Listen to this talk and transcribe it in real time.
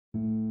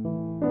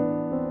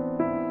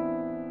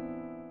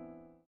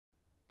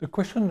The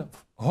question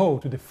of how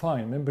to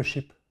define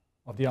membership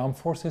of the armed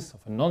forces of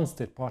a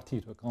non-state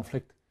party to a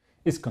conflict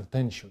is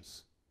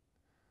contentious.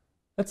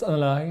 Let's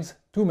analyze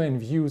two main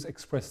views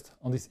expressed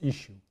on this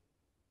issue.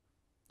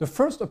 The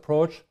first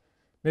approach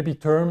may be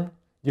termed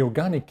the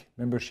organic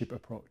membership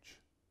approach.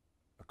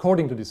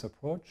 According to this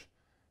approach,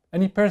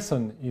 any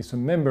person is a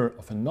member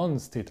of a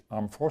non-state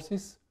armed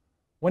forces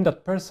when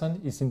that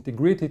person is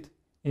integrated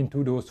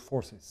into those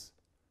forces,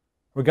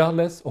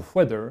 regardless of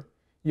whether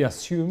he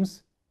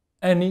assumes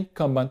any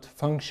combat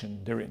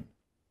function therein.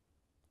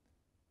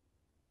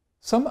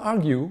 Some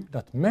argue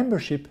that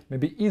membership may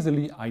be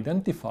easily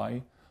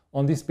identified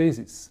on this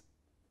basis,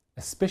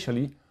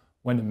 especially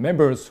when the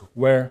members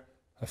wear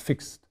a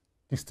fixed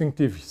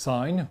distinctive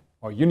sign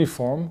or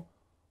uniform,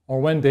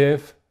 or when they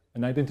have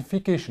an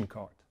identification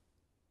card.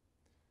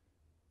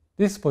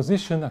 This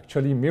position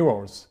actually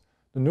mirrors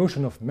the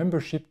notion of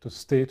membership to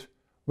state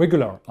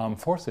regular armed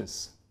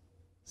forces,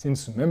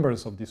 since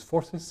members of these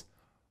forces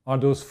are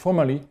those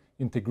formally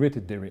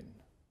integrated therein.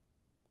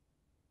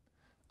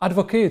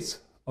 Advocates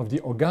of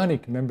the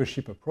organic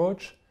membership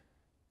approach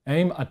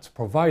aim at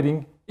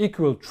providing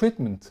equal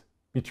treatment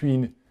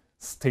between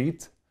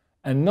state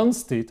and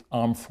non-state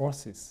armed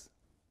forces.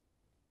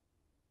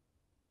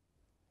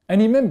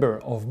 Any member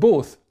of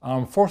both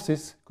armed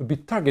forces could be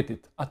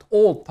targeted at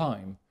all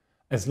times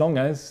as long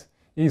as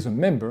he is a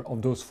member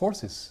of those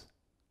forces,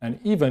 and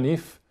even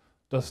if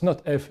does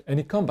not have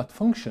any combat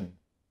function,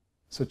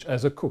 such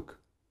as a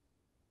cook.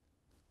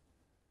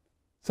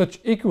 Such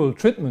equal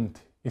treatment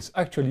is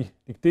actually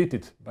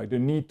dictated by the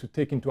need to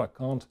take into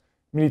account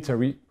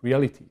military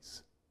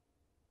realities.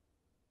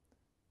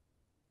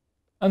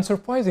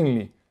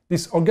 Unsurprisingly,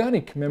 this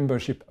organic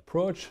membership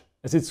approach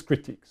has its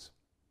critiques.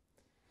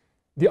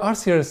 The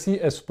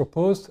RCRC has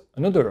proposed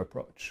another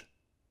approach.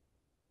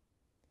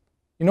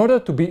 In order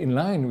to be in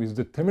line with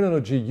the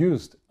terminology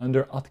used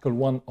under Article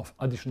 1 of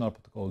Additional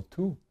Protocol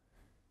 2,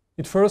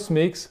 it first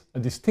makes a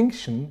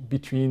distinction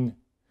between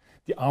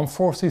the armed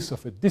forces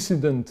of a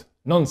dissident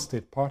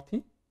non-state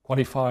party,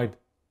 qualified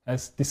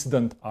as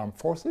dissident armed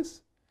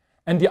forces,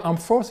 and the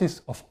armed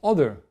forces of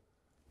other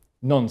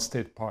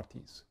non-state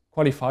parties,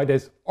 qualified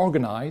as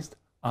organized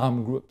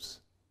armed groups.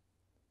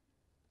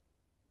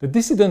 The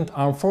dissident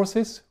armed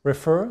forces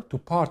refer to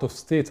part of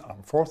state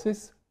armed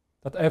forces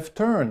that have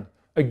turned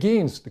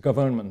against the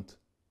government,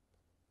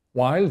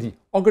 while the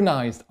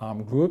organized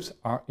armed groups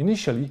are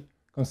initially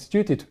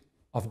constituted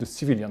of the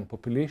civilian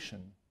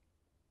population.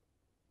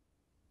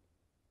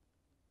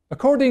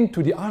 According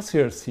to the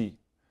RCRC,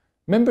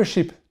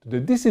 membership to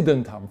the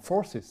dissident armed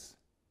forces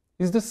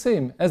is the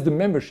same as the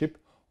membership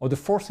of the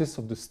forces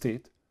of the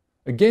state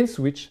against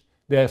which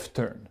they have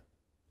turned,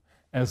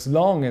 as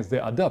long as they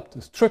adopt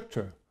the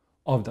structure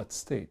of that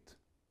state.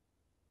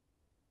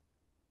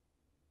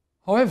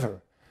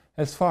 However,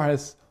 as far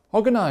as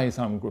organized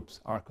armed groups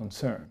are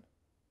concerned,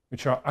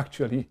 which are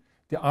actually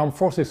the armed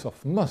forces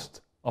of most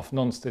of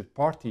non-state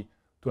party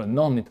to a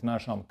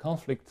non-international armed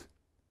conflict,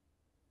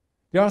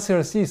 the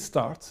RCRC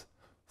starts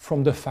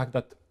from the fact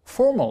that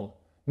formal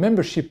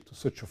membership to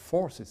such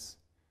forces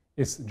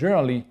is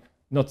generally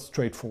not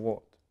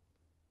straightforward.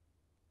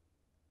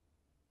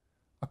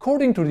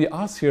 According to the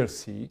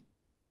RCRC,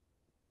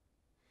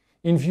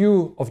 in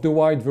view of the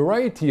wide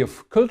variety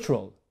of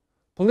cultural,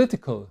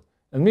 political,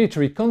 and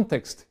military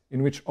context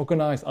in which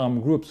organized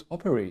armed groups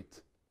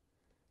operate,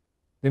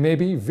 there may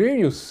be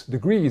various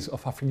degrees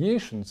of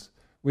affiliations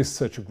with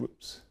such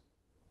groups.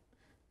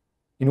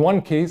 In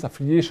one case,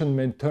 affiliation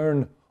may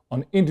turn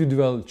on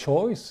individual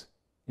choice,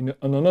 in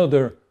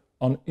another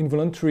on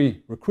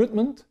involuntary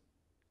recruitment,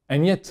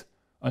 and yet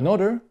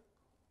another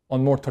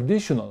on more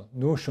traditional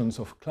notions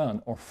of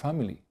clan or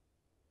family.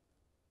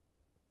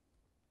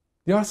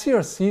 The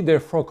RCRC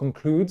therefore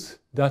concludes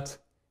that,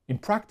 in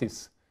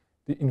practice,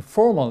 the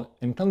informal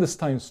and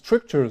clandestine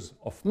structures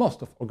of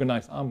most of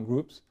organized armed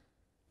groups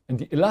and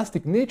the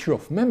elastic nature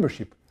of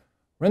membership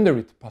render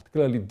it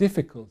particularly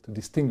difficult to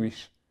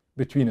distinguish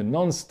between a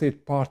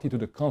non-state party to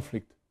the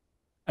conflict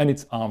and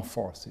its armed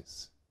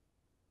forces.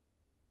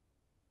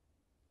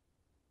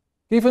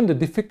 Given the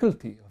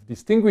difficulty of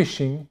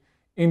distinguishing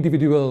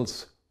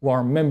individuals who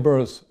are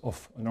members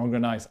of an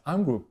organized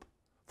armed group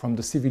from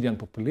the civilian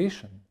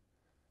population,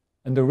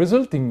 and the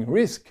resulting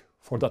risk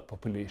for that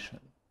population,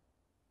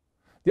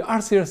 the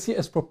RCRC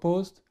has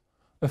proposed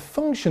a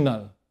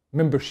functional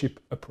membership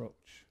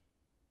approach.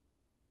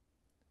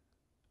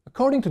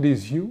 According to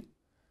this view,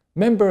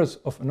 members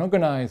of an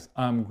organized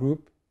armed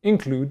group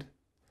include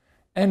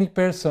any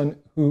person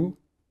who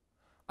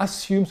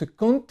assumes a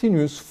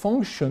continuous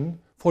function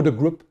for the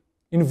group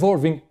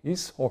involving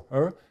his or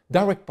her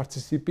direct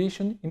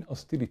participation in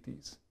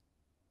hostilities.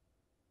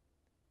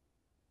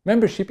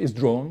 Membership is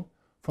drawn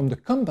from the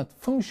combat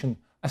function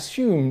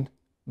assumed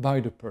by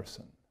the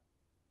person.